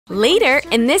Later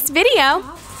in this video.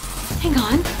 Hang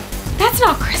on. That's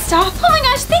not Kristoff. Oh my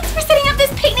gosh, thanks for setting up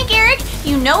this picnic, Eric.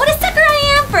 You know what a sucker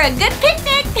I am for a good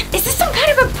picnic. Is this some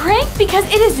kind of a prank? Because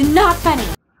it is not funny.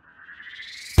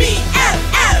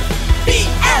 BFF!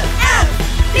 BFF!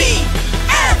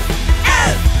 BFF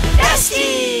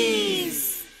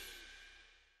Besties!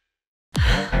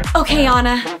 Okay,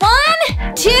 Anna.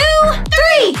 1, 2, 3!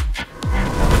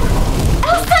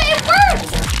 Elsa, it worked!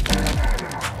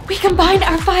 We combined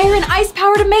our fire and ice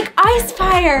power to make ice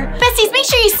fire. Besties, make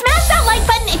sure you smash that like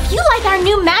button if you like our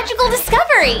new magical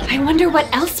discovery. I wonder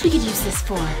what else we could use this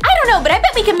for. I don't know, but I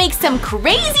bet we can make some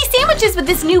crazy sandwiches with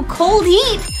this new cold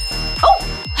heat. Oh,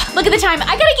 look at the time.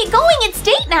 I gotta get going. It's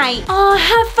date night. Aw,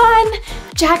 have fun.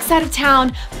 Jack's out of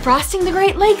town. Frosting the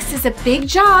Great Lakes is a big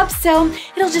job, so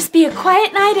it'll just be a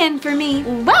quiet night in for me.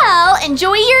 Well,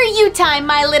 enjoy your you time,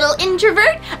 my little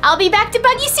introvert. I'll be back to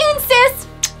bug you soon, sis.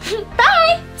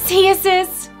 Bye. See ya,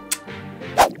 sis.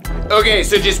 Okay,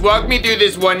 so just walk me through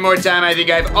this one more time. I think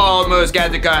I've almost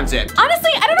got the concept.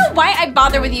 Honestly, I don't know why I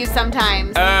bother with you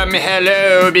sometimes.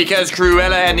 Hello, because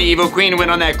Cruella and the Evil Queen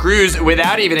went on that cruise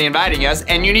without even inviting us,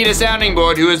 and you need a sounding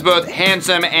board who is both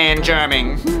handsome and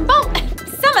charming. Well,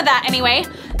 some of that anyway.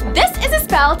 This is a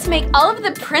spell to make all of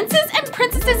the princes and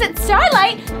princesses at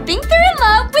Starlight think they're in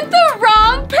love with the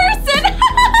wrong person.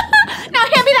 Now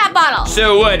hand me that bottle.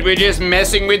 So what, we're just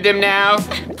messing with them now?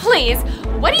 Please,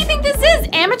 what do you think this is,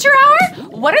 amateur hour?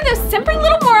 What are those simpering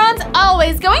little morons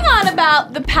always going on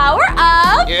about? The power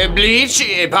of? Bleach,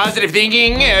 positive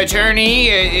thinking,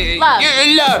 attorney, love.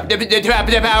 Love,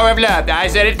 the power of love. I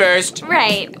said it first.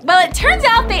 Right. Well, it turns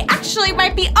out they actually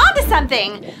might be onto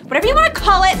something. Whatever you want to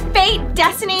call it, fate,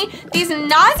 destiny, these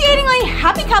nauseatingly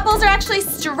happy couples are actually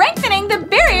strengthening the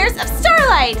barriers of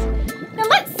Starlight. Now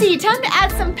let's see, time to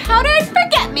add some powdered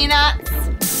forget-me-nots.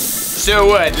 So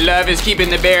what, love is keeping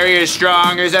the barriers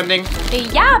strong or something?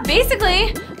 Yeah,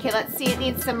 basically. Okay, let's see, it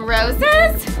needs some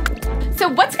roses. So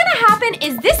what's gonna happen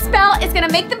is this spell is gonna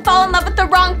make them fall in love with the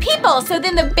wrong people, so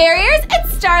then the barriers at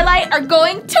Starlight are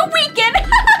going to weaken.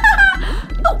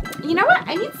 Oh, you know what?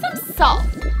 I need some salt.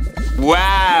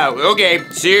 Wow, okay,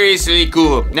 seriously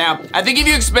cool. Now, I think if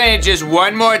you explain it just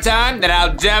one more time, then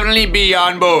I'll definitely be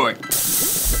on board.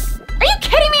 Are you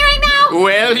kidding me right now?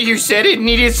 Well, you said it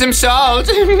needed some salt.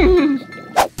 The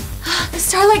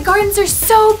Starlight Gardens are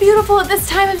so beautiful at this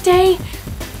time of day.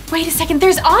 Wait a second,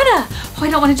 there's Anna. Oh,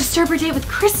 I don't want to disturb her date with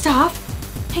Kristoff.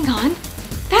 Hang on,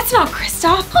 that's not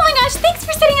Kristoff. Oh my gosh, thanks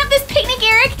for setting up this picnic,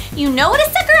 Eric. You know what a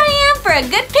sucker I am for a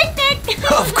good picnic.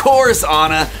 Of course,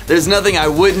 Anna. There's nothing I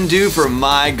wouldn't do for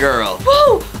my girl.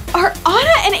 Whoa, are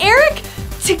Anna and Eric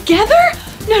together?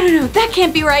 No, that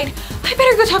can't be right. I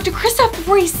better go talk to Kristoff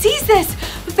before he sees this.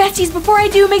 But besties, before I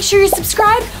do, make sure you're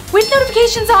subscribed with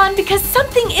notifications on because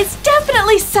something is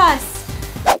definitely sus.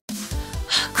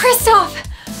 Kristoff,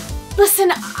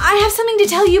 listen, I have something to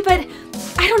tell you, but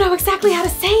I don't know exactly how to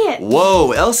say it.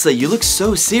 Whoa, Elsa, you look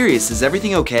so serious. Is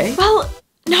everything okay? Well,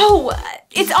 no,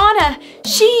 it's Anna.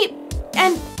 She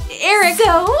and Eric.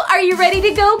 So, are you ready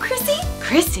to go, Chrissy?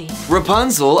 Chrissy?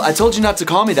 Rapunzel, I told you not to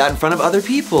call me that in front of other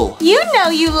people. You know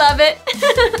you love it.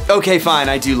 Okay, fine,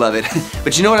 I do love it.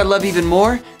 But you know what I love even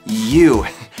more? You.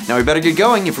 Now we better get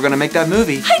going if we're gonna make that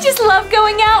movie. I just love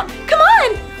going out. Come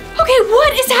on. Okay,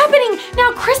 what is happening?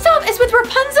 Now Kristoff is with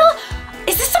Rapunzel?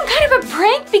 Is this some kind of a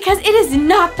prank? Because it is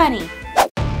not funny.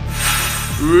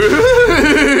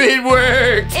 It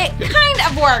worked. It kind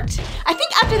of worked. I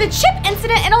think after the chip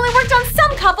incident, it only worked on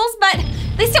some couples, but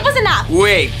at least it was enough.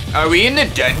 Wait, are we in the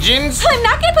dungeons? I'm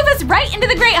not gonna move us right into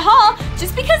the Great Hall.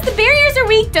 Just because the barriers are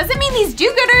weak doesn't mean these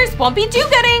do-gooders won't be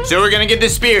do-gooding. So we're gonna get the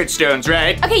spirit stones,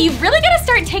 right? Okay, you've really gotta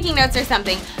start taking notes or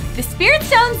something. The spirit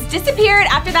stones disappeared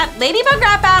after that ladybug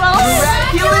rap battle.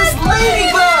 Miraculous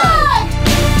ladybug!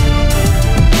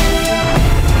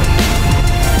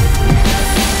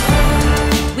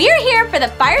 We are here for the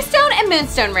Firestone and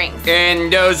Moonstone rings.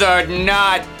 And those are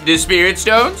not the spirit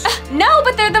stones? No,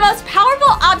 but they're the most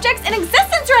powerful objects in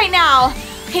existence right now.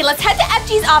 Okay, let's head to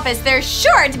FG's office. They're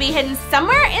sure to be hidden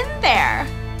somewhere in there.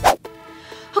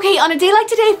 Okay, on a day like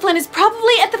today, Flynn is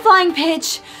probably at the flying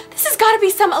pitch. This has got to be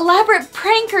some elaborate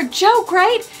prank or joke,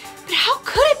 right? But how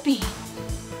could it be?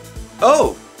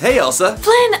 Oh, hey Elsa.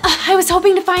 Flynn, I was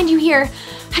hoping to find you here.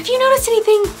 Have you noticed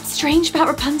anything strange about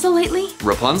Rapunzel lately?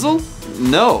 Rapunzel?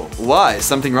 No, why? Is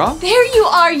something wrong? There you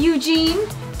are, Eugene.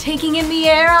 Taking in the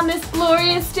air on this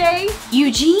glorious day.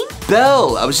 Eugene?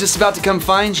 Belle, I was just about to come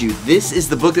find you. This is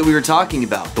the book that we were talking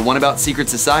about, the one about secret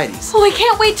societies. Oh, I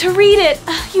can't wait to read it.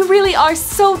 You really are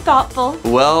so thoughtful.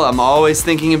 Well, I'm always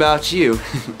thinking about you.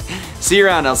 See you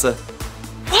around, Elsa.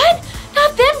 What?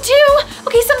 Not them too?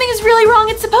 Okay, something is really wrong.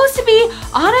 It's supposed to be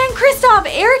Anna and KRISTOFF,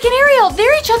 Eric and Ariel.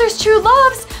 They're each other's true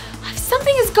loves. If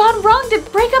something has gone wrong to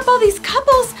break up all these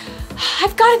couples,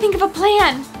 I've got to think of a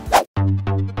plan.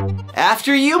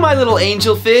 After you, my little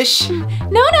angelfish.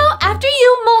 No, after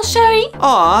you, mon chéri.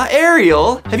 Aw,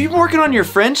 Ariel, have you been working on your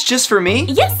French just for me?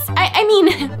 Yes, I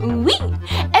mean, oui.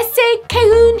 Est-ce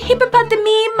qu'une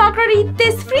hippopotame marguerite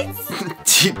des frites?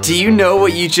 Do you know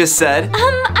what you just said?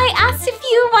 I asked if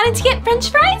you wanted to get French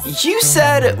fries. You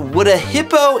said, would a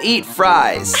hippo eat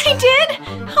fries? I did?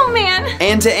 Oh man.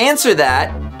 And to answer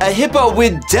that, a hippo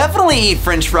would definitely eat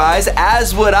French fries,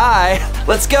 as would I.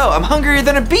 Let's go, I'm hungrier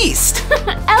than a beast. LOL,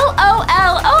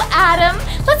 oh Adam,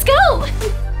 let's go.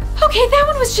 Okay, that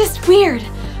one was just weird,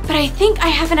 but I think I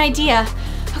have an idea.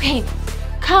 Okay,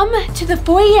 come to the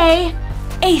foyer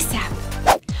ASAP.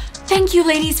 Thank you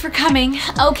ladies for coming.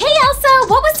 Okay, Elsa,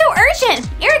 what was so urgent?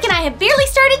 Eric and I have barely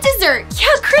started dessert.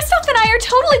 Yeah, KRISTOFF and I are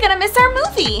totally gonna miss our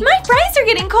movie. My fries are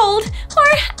getting cold, or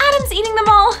Adam's eating them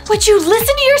all. Would you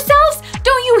listen to yourselves?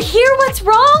 Don't you hear what's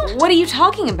wrong? What are you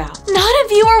talking about? None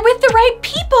of you are with the right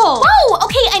people. Whoa,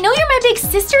 okay, I know you're my big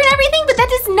sister and everything, but that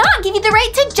does not give you the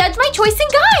right to judge my choice in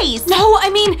guys. No, I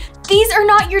mean, these are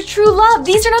not your true love.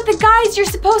 These are not the guys you're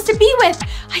supposed to be with.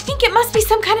 I think it must be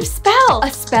some kind of spell. A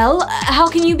spell? How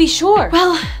can you be sure?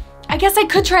 Well, I guess I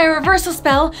could try a reversal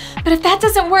spell, but if that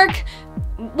doesn't work,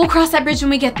 we'll cross that bridge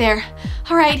when we get there.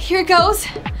 All right, here goes.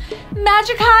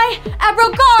 Magicae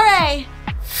abrogare!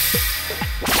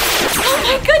 Oh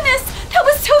my goodness, that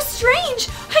was so strange.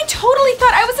 I totally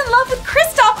thought I was in love with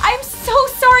KRISTOFF. I'm so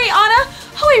sorry, Anna.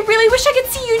 Oh, I really wish I could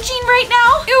see Eugene right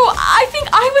now. Ew, I think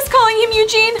I was calling him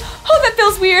Eugene. Oh, that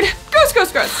feels weird. Gross,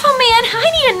 gross, gross. Oh man, I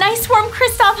need a nice warm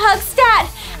KRISTOFF hug stat.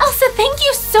 Elsa, thank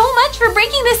you so much for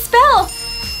breaking this spell.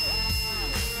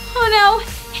 Oh no,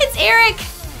 it's Eric.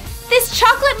 This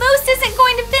chocolate mousse isn't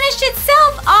going to finish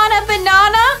itself, Anna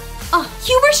Banana. Oh,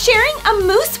 you were sharing a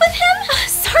mousse with him?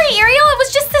 Sorry, Ariel, it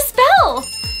was just the spell.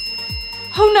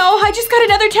 Oh no, I just got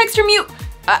another text from you.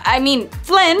 I mean,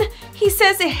 Flynn. He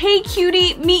says, hey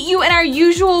cutie, meet you in our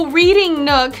usual reading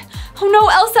nook. Oh no,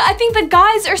 Elsa, I think the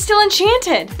guys are still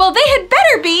enchanted. Well, they had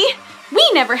better be. We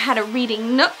never had a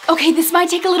reading nook. Okay, this might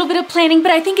take a little bit of planning,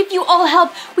 but I think if you all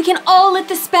help, we can all lift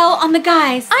the spell on the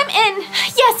guys. I'm in.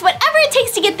 Yes, whatever it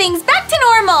takes to get things back to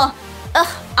normal.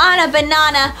 Ugh, Anna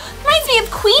Banana. Reminds me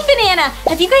of Queen Banana.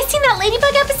 Have you guys seen that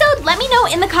Ladybug episode? Let me know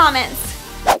in the comments.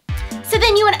 So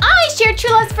then you and I shared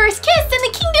true love's first kiss and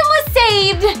the kingdom was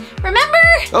saved. Remember?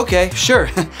 Okay, sure.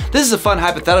 This is a fun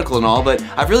hypothetical and all, but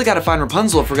I've really got to find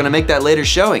Rapunzel if we're gonna make that later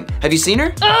showing. Have you seen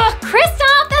her? Ugh,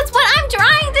 KRISTOFF, that's what I'm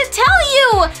trying to tell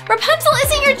you. Rapunzel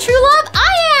isn't your true love,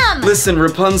 I am. Listen,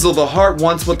 Rapunzel, the heart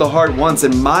wants what the heart wants,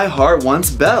 and my heart wants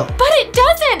Belle. But it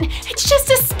doesn't. It's just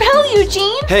a spell,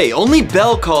 Eugene. Hey, only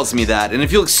Belle calls me that, and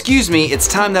if you'll excuse me, it's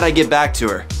time that I get back to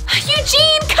her.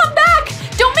 Eugene, come back.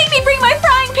 Don't make me bring my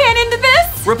frying pan into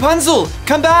this. Rapunzel,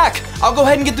 come back. I'll go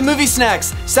ahead and get the movie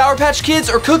snacks. Sour Patch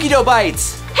Kids or cookie dough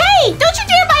bites. Hey, don't you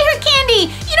dare buy her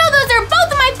candy. You know those are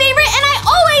both of my favorite and I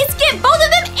always get both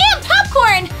of them and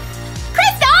popcorn.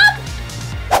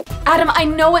 KRISTOFF! Adam, I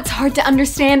know it's hard to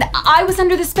understand. I was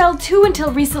under the spell too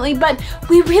until recently, but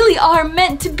we really are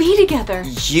meant to be together.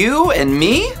 You and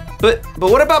me? But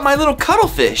what about my little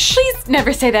cuttlefish? Please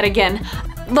never say that again.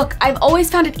 Look, I've always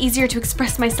found it easier to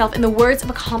express myself in the words of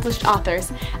accomplished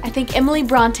authors. I think Emily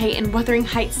Bronte in Wuthering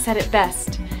Heights said it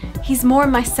best. He's more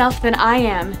myself than I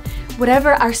am.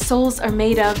 Whatever our souls are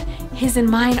made of, his and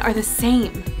mine are the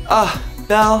same. Ah,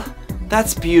 Belle,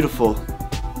 that's beautiful.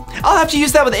 I'll have to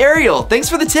use that with Ariel. Thanks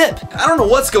for the tip. I don't know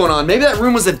what's going on. Maybe that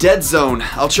room was a dead zone.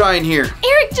 I'll try in here.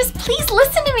 Eric, just please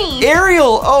listen to me.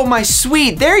 Ariel, oh my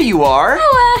sweet, there you are.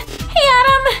 Oh, hey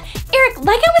Adam. Eric,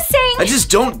 like I was saying— I just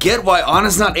don't get why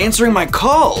Anna's not answering my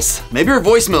calls. Maybe her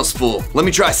voicemail's full. Let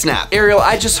me try Snap. Ariel,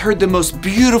 I just heard the most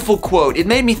beautiful quote. It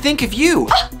made me think of you.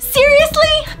 Oh,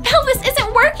 seriously? Belle, this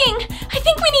isn't working. I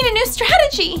think we need a new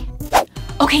strategy.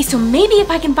 Okay, so maybe if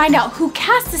I can find out who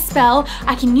cast the spell,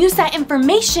 I can use that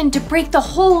information to break the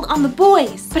hold on the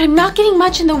boys. But I'm not getting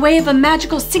much in the way of a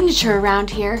magical signature around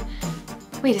here.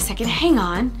 Wait a second, hang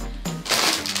on.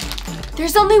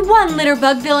 There's only one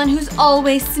litterbug villain who's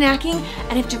always snacking,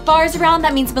 and if Jafar's around,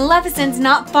 that means Maleficent's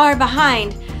not far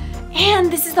behind.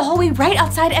 And this is the hallway right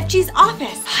outside FG's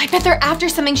office. I bet they're after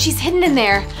something she's hidden in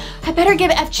there. I better give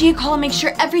FG a call and make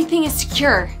sure everything is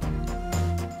secure.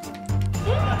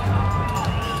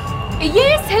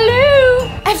 Yes, hello!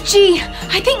 FG,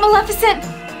 I think Maleficent—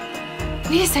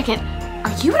 Wait a second.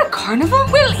 Are you at a carnival?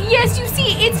 Well, yes, you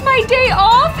see, it's my day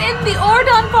off and the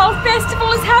Ordon Fall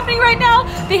Festival is happening right now.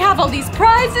 They have all these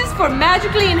prizes for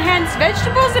magically enhanced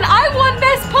vegetables and I won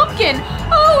Best Pumpkin.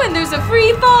 Oh, and there's a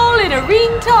free fall and a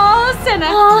ring toss and a...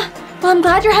 Well, I'm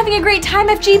glad you're having a great time,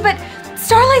 FG, but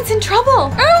Starlight's in trouble.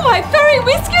 Oh, my fairy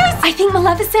whiskers! I think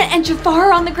Maleficent and Jafar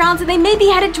are on the grounds and they may be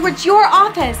headed towards your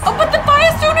office. Oh, but the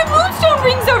Firestone and Moonstone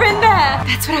rings are in there!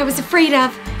 That's what I was afraid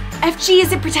of. FG,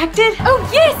 is it protected? Oh,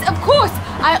 yes, of course.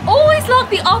 I always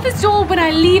lock the office door when I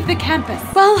leave the campus.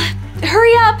 Well,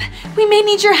 hurry up. We may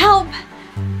need your help.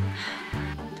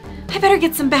 I better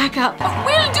get some backup.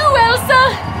 Will do,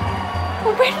 Elsa.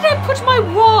 Where did I put my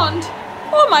wand?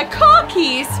 Or my car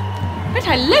keys? But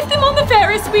I left them on the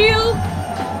Ferris wheel.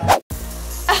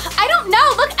 I don't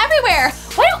know. Look everywhere.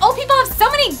 Why do old people have so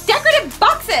many decorative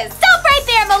boxes? Stop right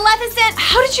there, Maleficent.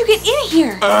 How did you get in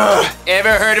here?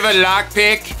 Ever heard of a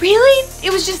lockpick? Really?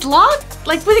 It was just locked?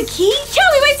 Like with a key? Yeah,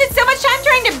 we wasted so much time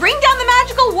trying to bring down the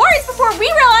magical wards before we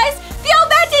realized the old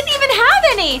bat didn't even have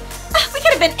any. We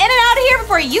could have been in and out of here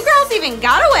before you girls even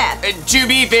got a whiff. To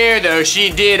be fair though,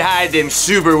 she did hide them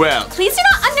super well. Please do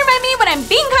not undermine me when I'm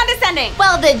being condescending.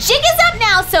 Well, the jig is up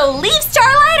now, so leave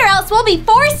Starlight or else we'll be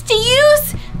forced to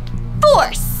use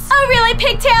force. Oh, really,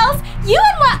 Pigtails? You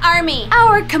and what army?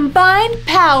 Our combined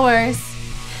powers.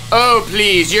 Oh,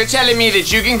 please, you're telling me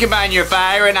that you can combine your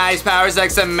fire and ice powers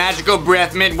like some magical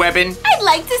breath mint weapon? I'd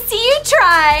like to see you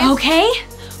try. Okay.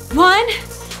 1,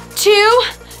 2,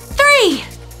 3.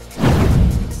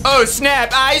 Oh,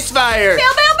 snap, ice fire!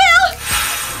 Bill, Bill, Bill!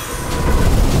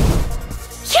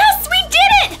 Yes, we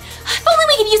did it! If only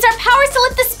we could use our powers to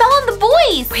lift the spell on the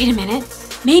boys. Wait a minute.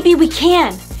 Maybe we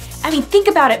can. I mean, think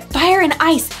about it. Fire and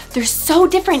ice, they're so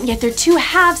different, yet they're two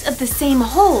halves of the same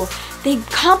whole. They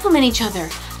complement each other.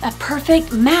 A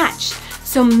perfect match.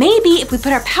 So maybe if we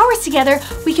put our powers together,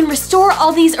 we can restore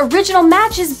all these original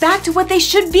matches back to what they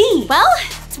should be. Well,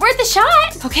 it's worth a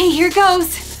shot. Okay, here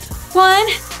goes. 1,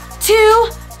 2,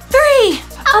 3.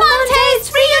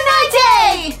 Amantes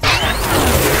reunite!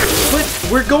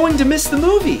 But we're going to miss the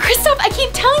movie. KRISTOFF, I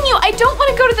keep telling you, I don't want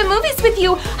to go to the movies with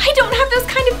you. I don't have those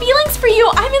kind of feelings for you.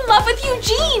 I'm in love with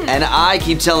Eugene. And I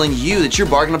keep telling you that you're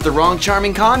barking up the wrong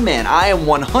charming con man. I am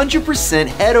 100%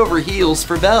 head over heels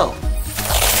for Belle.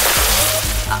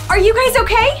 Are you guys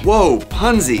okay? Whoa,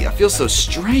 Punzi, I feel so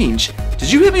strange.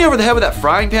 Did you hit me over the head with that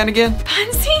frying pan again?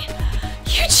 Punzi?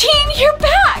 Eugene, you're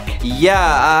back.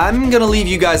 Yeah, I'm gonna leave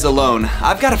you guys alone.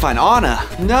 I've gotta find Anna.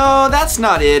 No, that's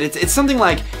not it. It's something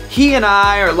like, he and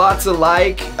I are lots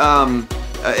alike.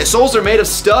 Souls are made of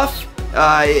stuff.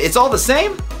 It's all the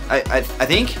same, I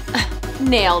think.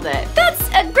 Nailed it. That's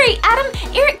great. Adam,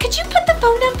 Eric, could you put the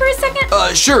phone down for a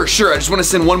second? Sure. I just wanna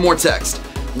send one more text.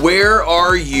 Where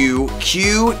are you?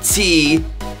 QT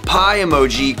pie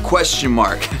emoji question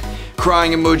mark.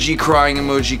 Crying emoji, crying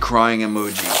emoji, crying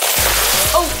emoji.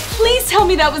 Oh, please tell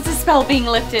me that was the spell being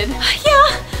lifted. Yeah,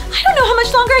 I don't know how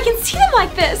much longer I can see them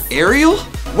like this. Ariel?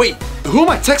 Wait, who am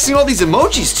I texting all these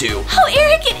emojis to? Oh,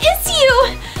 Eric, it is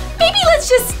you. Maybe let's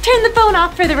just turn the phone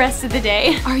off for the rest of the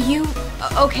day. Are you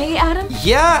okay, Adam?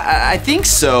 Yeah, I think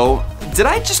so. Did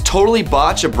I just totally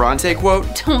botch a Bronte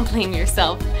quote? Don't blame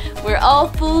yourself. We're all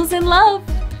fools in love.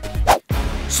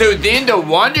 So then the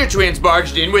Wonder Twins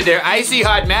barged in with their icy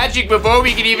hot magic before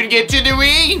we could even get to the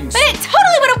rings. But it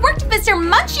totally would have worked if Mr.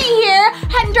 Munchie here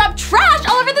hadn't dropped trash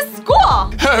all over the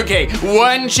school. Okay,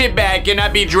 one chip bag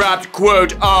cannot be dropped,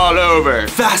 quote, all over.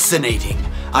 Fascinating.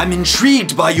 I'm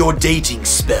intrigued by your dating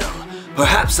spell.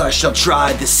 Perhaps I shall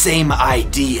try the same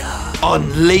idea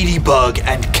on Ladybug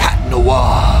and Cat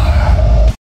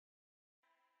Noir.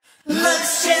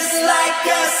 Looks just like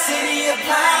a city of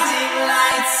blinding lights.